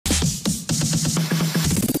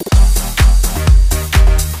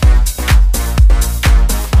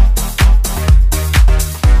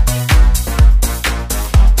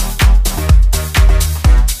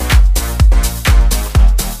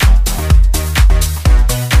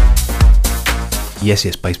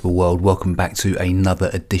Yes, baseball world, welcome back to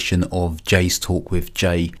another edition of Jay's Talk with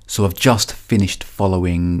Jay. So I've just finished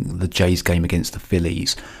following the Jays game against the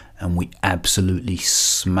Phillies and we absolutely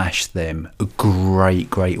smashed them. A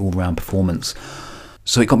great all-round performance.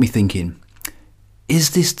 So it got me thinking,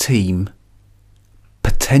 is this team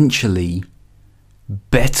potentially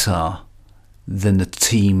better than the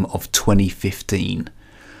team of 2015?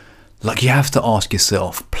 Like, you have to ask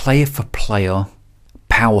yourself, player for player,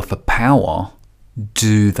 power for power,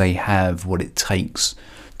 do they have what it takes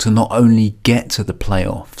to not only get to the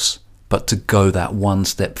playoffs, but to go that one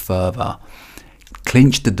step further,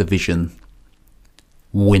 clinch the division,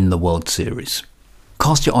 win the World Series?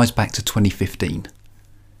 Cast your eyes back to 2015.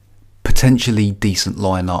 Potentially decent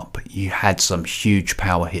lineup. You had some huge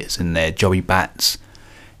power hitters in there. Joey Bats,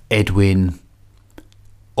 Edwin,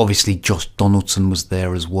 obviously Josh Donaldson was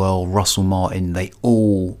there as well. Russell Martin. They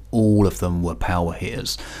all of them were power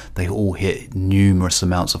hitters. They all hit numerous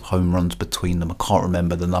amounts of home runs between them. I can't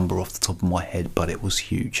remember the number off the top of my head, but it was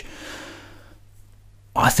huge.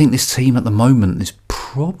 I think this team at the moment is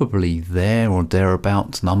probably there or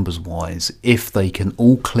thereabouts numbers wise, if they can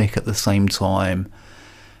all click at the same time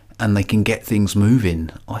and they can get things moving.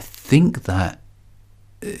 I think that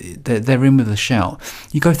they're in with a shout.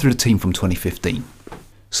 You go through the team from 2015.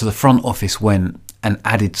 So the front office went and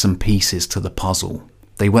added some pieces to the puzzle.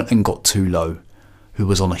 They went and got Tulo, who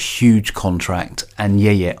was on a huge contract. And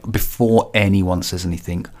before anyone says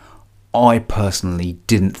anything, I personally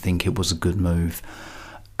didn't think it was a good move.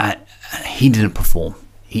 He didn't perform.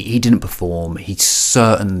 He didn't perform. He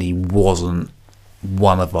certainly wasn't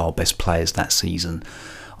one of our best players that season.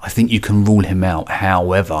 I think you can rule him out.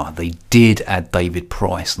 However, they did add David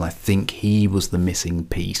Price, and I think he was the missing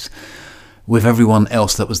piece. With everyone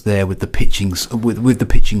else that was there with the pitching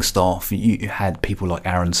staff, you had people like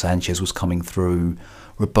Aaron Sanchez was coming through,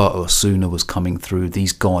 Roberto Osuna was coming through.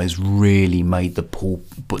 These guys really made the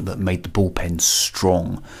bullpen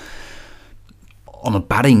strong. On the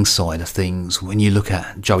batting side of things, when you look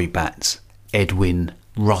at Joey Bats, Edwin,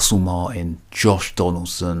 Russell Martin, Josh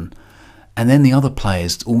Donaldson, and then the other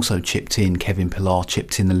players also chipped in. Kevin Pillar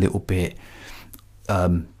chipped in a little bit.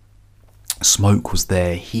 Smoke was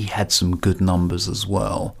there. He had some good numbers as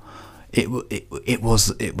well. It was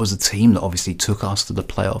a team that obviously took us to the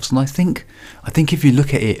playoffs, and I think if you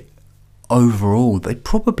look at it overall, they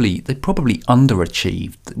probably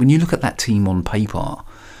underachieved. When you look at that team on paper,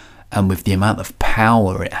 and with the amount of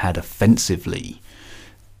power it had offensively,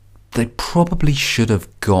 they probably should have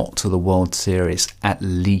got to the World Series at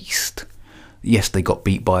least. Yes, they got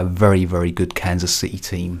beat by a very good Kansas City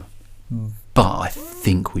team, but I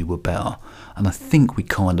think we were better, and I think we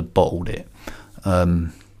kind of bottled it.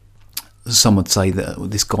 Some would say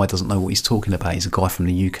that this guy doesn't know what he's talking about. He's a guy from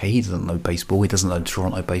the UK. He doesn't know baseball. He doesn't know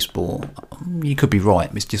Toronto baseball. You could be right.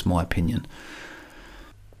 It's just my opinion.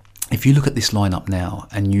 If you look at this lineup now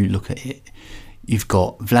and you look at it, you've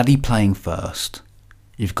got Vladdy playing first.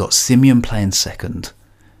 You've got Simeon playing second.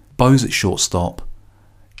 Bose at shortstop.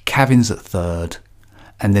 Cavins at third.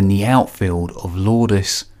 And then the outfield of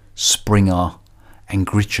Lourdes, Springer and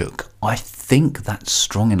Grichuk. I think that's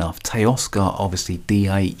strong enough. Teoscar, obviously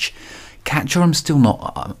DH. Catcher, I'm still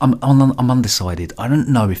not. I'm undecided. I don't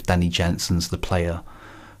know if Danny Jansen's the player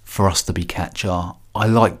for us to be catcher. I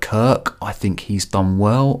like Kirk. I think he's done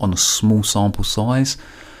well on a small sample size.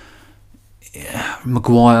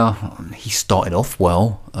 Maguire, he started off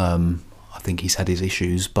well. I think he's had his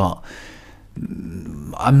issues, but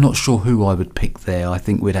I'm not sure who I would pick there. I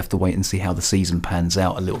think we'd have to wait and see how the season pans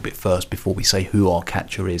out a little bit first before we say who our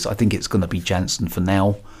catcher is. I think it's going to be Jansen for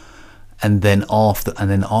now, and then after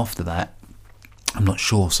that, I'm not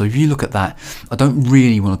sure. So if you look at that, I don't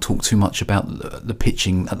really want to talk too much about the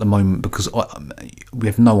pitching at the moment because we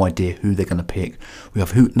have no idea who they're going to pick. We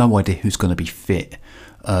have no idea who's going to be fit.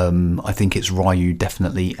 I think it's Ryu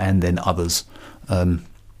definitely, and then others.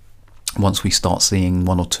 Once we start seeing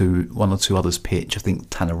one or two others pitch, I think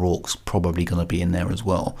Tanner Rourke's probably going to be in there as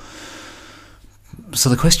well. So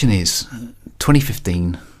the question is,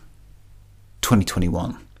 2015,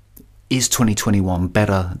 2021. Is 2021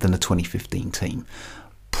 better than the 2015 team?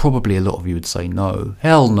 Probably a lot of you would say no.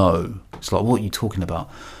 Hell no. It's like, what are you talking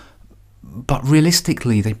about? But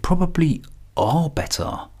realistically, they probably are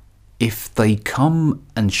better. If they come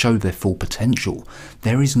and show their full potential,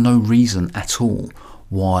 there is no reason at all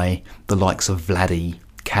why the likes of Vladdy,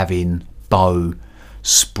 Kavin, Bo,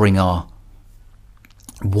 Springer,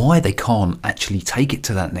 why they can't actually take it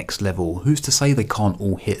to that next level. Who's to say they can't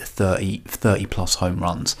all hit 30 plus home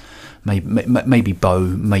runs? Maybe Bo,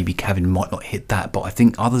 maybe Kevin might not hit that, but I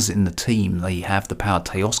think others in the team, they have the power.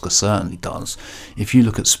 Teoscar certainly does. If you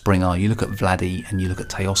look at Springer, you look at Vladdy, and you look at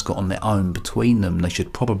Teoscar on their own, between them, they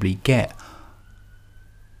should probably get...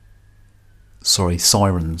 Sorry,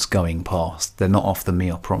 sirens going past. They're not after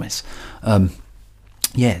me, I promise.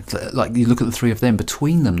 Yeah, like you look at the three of them,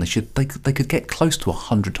 between them, they could get close to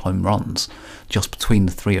 100 home runs just between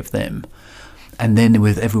the three of them. And then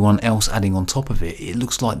with everyone else adding on top of it, it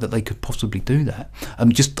looks like that they could possibly do that.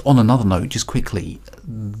 Just on another note, just quickly,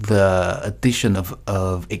 the addition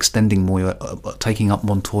of extending taking up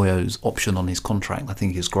Montoya's option on his contract, I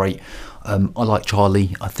think is great. I like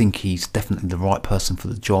Charlie. I think he's definitely the right person for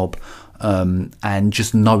the job. And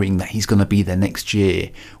just knowing that he's going to be there next year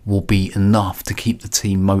will be enough to keep the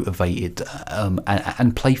team motivated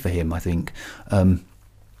and play for him, I think.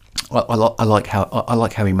 I like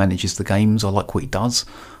how he manages the games. I like what he does,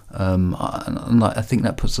 and I think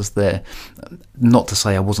that puts us there. Not to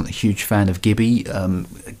say I wasn't a huge fan of Gibby.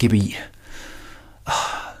 Gibby,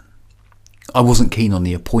 I wasn't keen on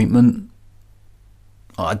the appointment.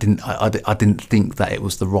 I didn't think that it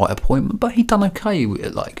was the right appointment, but he done okay.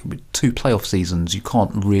 Like with 2 playoff seasons, you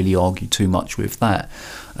can't really argue too much with that.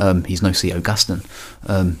 He's no C. Augustin,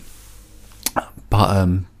 but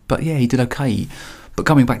yeah, he did okay. But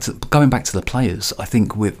going back to the players, I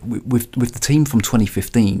think with the team from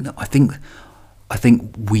 2015, I think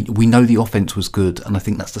we know the offense was good, and I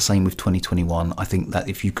think that's the same with 2021. I think that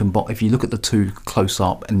if you look at the two close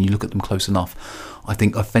up and you look at them close enough, I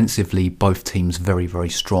think offensively both teams very, very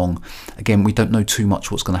strong. Again, we don't know too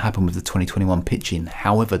much what's going to happen with the 2021 pitching.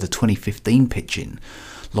 However, the 2015 pitching,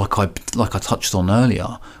 like I touched on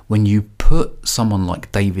earlier, when you put someone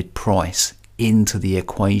like David Price into the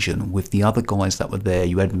equation with the other guys that were there,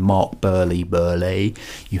 you had Mark Burley,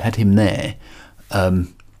 you had him there,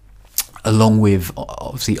 along with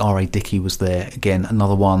obviously R.A. Dickey was there again,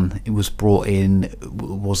 another one. It was brought in,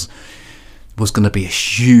 was going to be a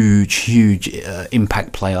huge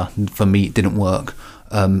impact player. For me, it didn't work,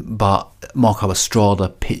 but Marco Estrada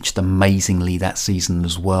pitched amazingly that season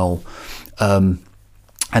as well.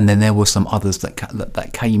 And then there were some others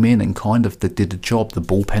that came in and kind of did the job. The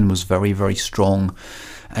bullpen was very, very strong,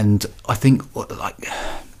 and I think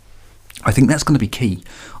that's going to be key.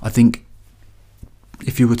 I think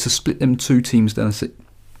if you were to split them two teams down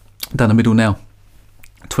the middle now,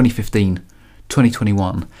 2015,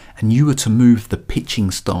 2021, and you were to move the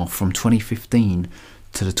pitching staff from 2015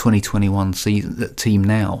 to the 2021 team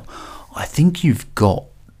now, I think you've got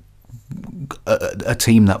a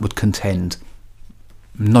team that would contend.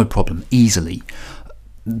 No problem, easily.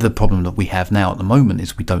 The problem that we have now at the moment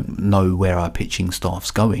is we don't know where our pitching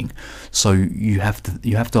staff's going. So you have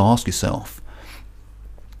to ask yourself,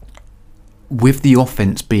 with the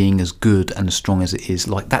offense being as good and as strong as it is,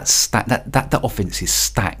 like that offense is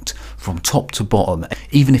stacked from top to bottom.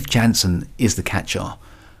 Even if Jansen is the catcher,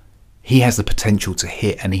 he has the potential to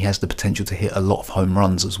hit, and he has the potential to hit a lot of home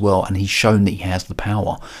runs as well, and he's shown that he has the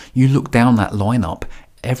power. You look down that lineup,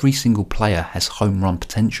 every single player has home run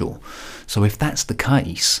potential. So if that's the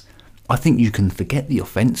case, I think you can forget the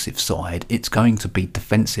offensive side. It's going to be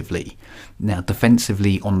defensively. Now,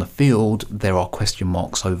 defensively on the field, there are question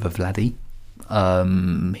marks over Vladdy.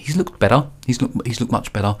 He's looked better. He's looked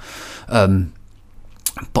much better.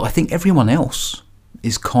 But I think everyone else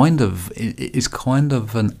is kind of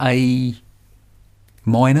an A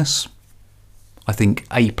minus. I think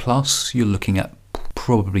A plus. You're looking at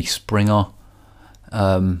probably Springer.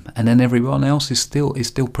 And then everyone else is still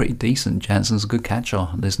pretty decent. Jansen's a good catcher.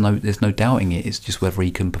 There's no doubting it. It's just whether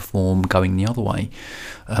he can perform going the other way.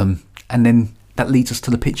 And then that leads us to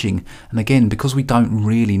the pitching. And again, because we don't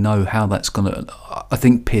really know how that's gonna. I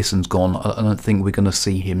think Pearson's gone. I don't think we're gonna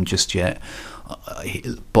see him just yet.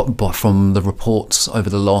 But from the reports over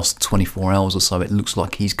the last 24 hours or so, it looks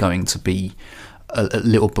like he's going to be a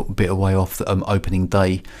little bit away off the opening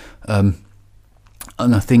day.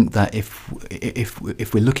 And I think that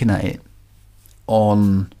if we're looking at it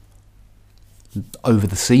on over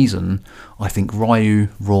the season, I think Ryu,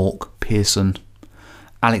 Rourke, Pearson,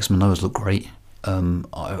 Alex Manoah's looked great.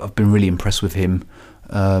 I've been really impressed with him.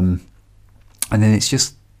 And then it's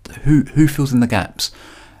just who fills in the gaps.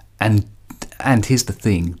 And here's the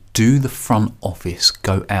thing: do the front office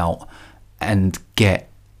go out and get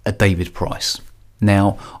a David Price?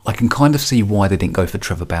 Now, I can kind of see why they didn't go for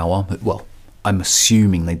Trevor Bauer. Well, I'm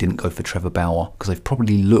assuming they didn't go for Trevor Bauer because they've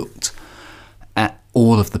probably looked at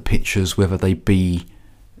all of the pitchers, whether they be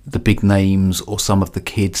the big names or some of the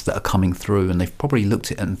kids that are coming through, and they've probably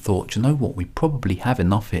looked at it and thought, you know what, we probably have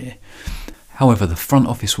enough here. However, the front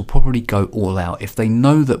office will probably go all out if they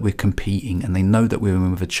know that we're competing and they know that we're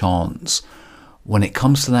in with a chance. When it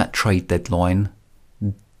comes to that trade deadline,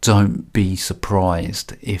 don't be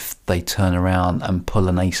surprised if they turn around and pull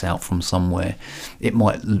an ace out from somewhere. It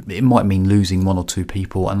might mean losing one or two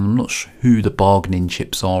people, and I'm not sure who the bargaining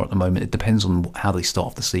chips are at the moment. It depends on how they start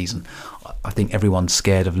off the season. I think everyone's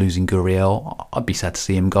scared of losing Gurriel. I'd be sad to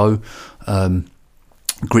see him go.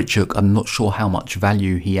 Grichuk, I'm not sure how much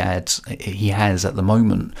value he has at the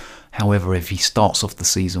moment. However, if he starts off the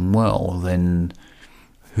season well, then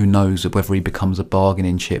who knows whether he becomes a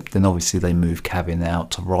bargaining chip. Then obviously they move Cavan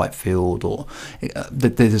out to right field, or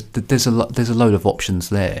there's a load of options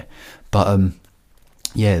there. But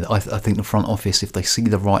yeah, I think the front office, if they see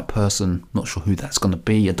the right person, not sure who that's going to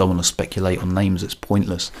be. I don't want to speculate on names; it's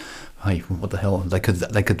pointless. Hey, what the hell? They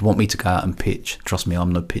could want me to go out and pitch. Trust me,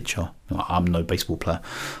 I'm no pitcher. I'm no baseball player.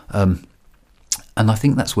 And I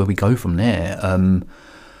think that's where we go from there.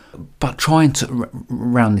 But trying to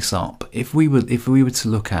round this up, if we were to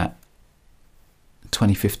look at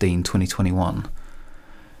 2015, 2021,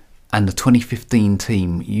 and the 2015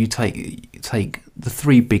 team, you take the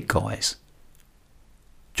three big guys,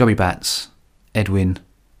 Joey Bats, Edwin,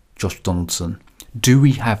 Josh Donaldson. Do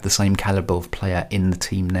we have the same calibre of player in the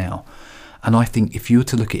team now? And I think if you were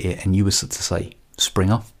to look at it and you were to say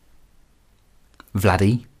Springer,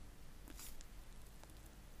 Vladdy,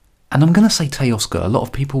 and I'm going to say Teoscar. A lot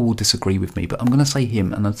of people will disagree with me, but I'm going to say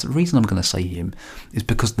him. And the reason I'm going to say him is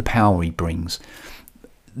because the power he brings.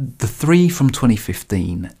 The three from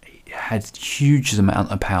 2015 had huge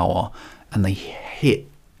amount of power, and they hit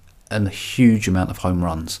a huge amount of home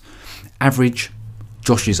runs.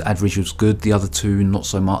 Josh's average was good. The other two, not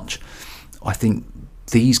so much. I think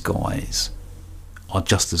these guys are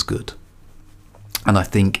just as good. And I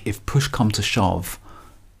think if push come to shove,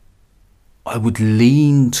 I would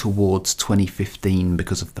lean towards 2015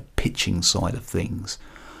 because of the pitching side of things.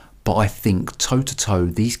 But I think toe-to-toe,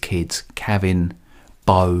 these kids, Cavan,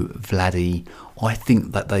 Bo, Vladdy, I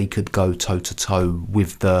think that they could go toe-to-toe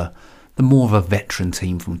with the more of a veteran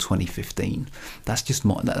team from 2015. That's just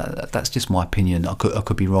my opinion. I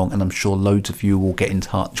could be wrong, and I'm sure loads of you will get in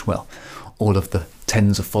touch. Well, all of the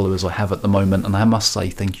tens of followers I have at the moment, and I must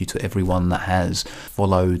say thank you to everyone that has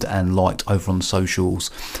followed and liked over on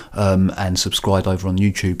socials and subscribed over on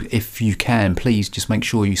YouTube. If you can, please just make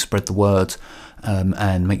sure you spread the word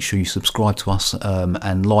and make sure you subscribe to us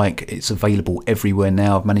and like. It's available everywhere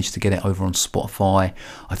now. I've managed to get it over on Spotify.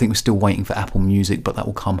 I think we're still waiting for Apple Music, but that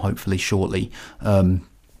will come hopefully shortly.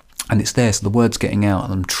 And it's there, so the word's getting out,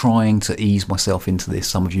 and I'm trying to ease myself into this.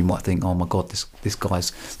 Some of you might think, "Oh my God, this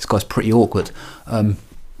guy's pretty awkward." I'm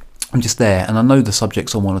just there, and I know the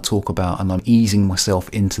subjects I want to talk about, and I'm easing myself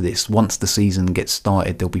into this. Once the season gets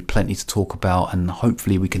started, there'll be plenty to talk about, and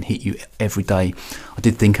hopefully we can hit you every day. I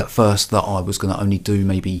did think at first that I was going to only do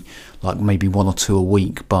maybe one or two a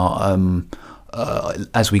week, but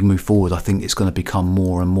as we move forward, I think it's going to become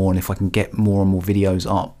more and more. And if I can get more and more videos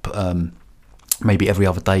up, maybe every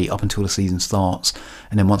other day up until the season starts,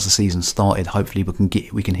 and then once the season started, hopefully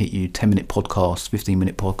we can hit you 10-minute podcasts,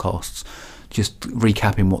 15-minute podcasts, just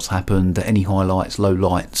recapping what's happened, any highlights,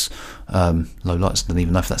 lowlights. Lowlights, I don't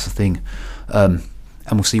even know if that's a thing. And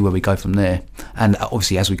we'll see where we go from there. And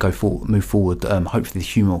obviously, as we move forward, hopefully the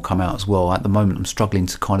humour will come out as well. At the moment, I'm struggling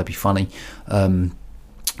to kind of be funny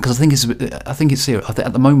because I think it's serious.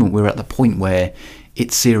 At the moment, we're at the point where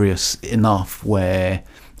it's serious enough where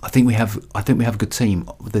I think we have a good team.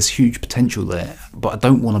 There's huge potential there, but I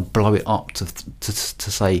don't want to blow it up to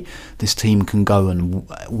say this team can go and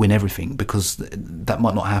win everything, because that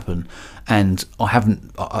might not happen. And I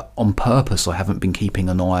haven't, on purpose, I haven't been keeping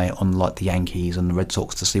an eye on like the Yankees and the Red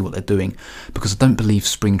Sox to see what they're doing, because I don't believe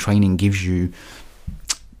spring training gives you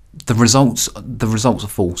the results. The results are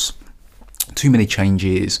false. Too many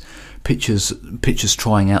changes, pitchers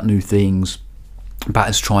trying out new things.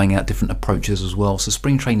 Batters trying out different approaches as well. So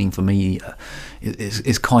spring training for me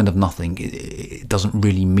is kind of nothing. It doesn't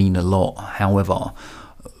really mean a lot. However,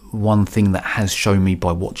 one thing that has shown me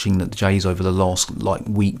by watching the Jays over the last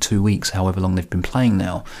week, 2 weeks, however long they've been playing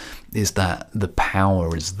now, is that the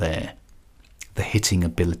power is there. The hitting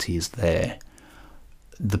ability is there.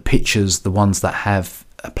 The pitchers, the ones that have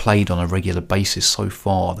played on a regular basis so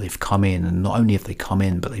far, they've come in, and not only have they come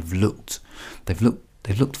in, but they've looked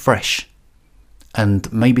fresh.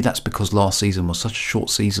 And maybe that's because last season was such a short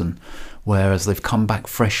season, whereas they've come back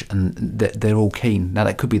fresh and they're all keen. Now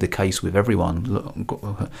that could be the case with everyone.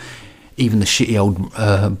 Look, even the shitty old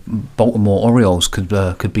Baltimore Orioles could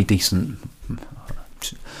be decent.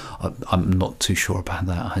 I'm not too sure about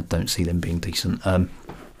that. I don't see them being decent.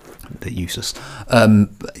 They're useless.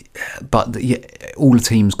 But yeah, all the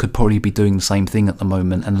teams could probably be doing the same thing at the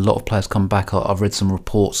moment, and a lot of players come back. I've read some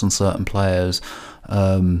reports on certain players,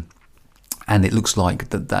 and it looks like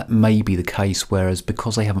that may be the case, whereas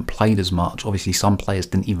because they haven't played as much, obviously some players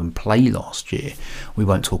didn't even play last year. We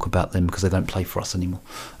won't talk about them because they don't play for us anymore.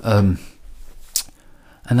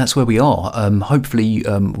 And that's where we are. Hopefully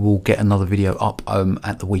we'll get another video up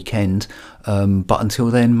at the weekend. But until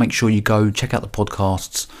then, make sure you go check out the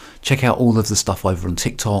podcasts, check out all of the stuff over on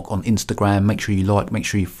TikTok, on Instagram. Make sure you like, make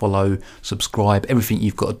sure you follow, subscribe, everything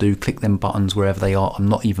you've got to do. Click them buttons wherever they are. I'm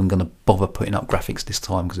not even going to bother putting up graphics this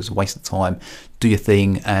time because it's a waste of time. Do your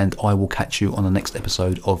thing, and I will catch you on the next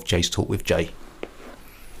episode of Jay's Talk with Jay.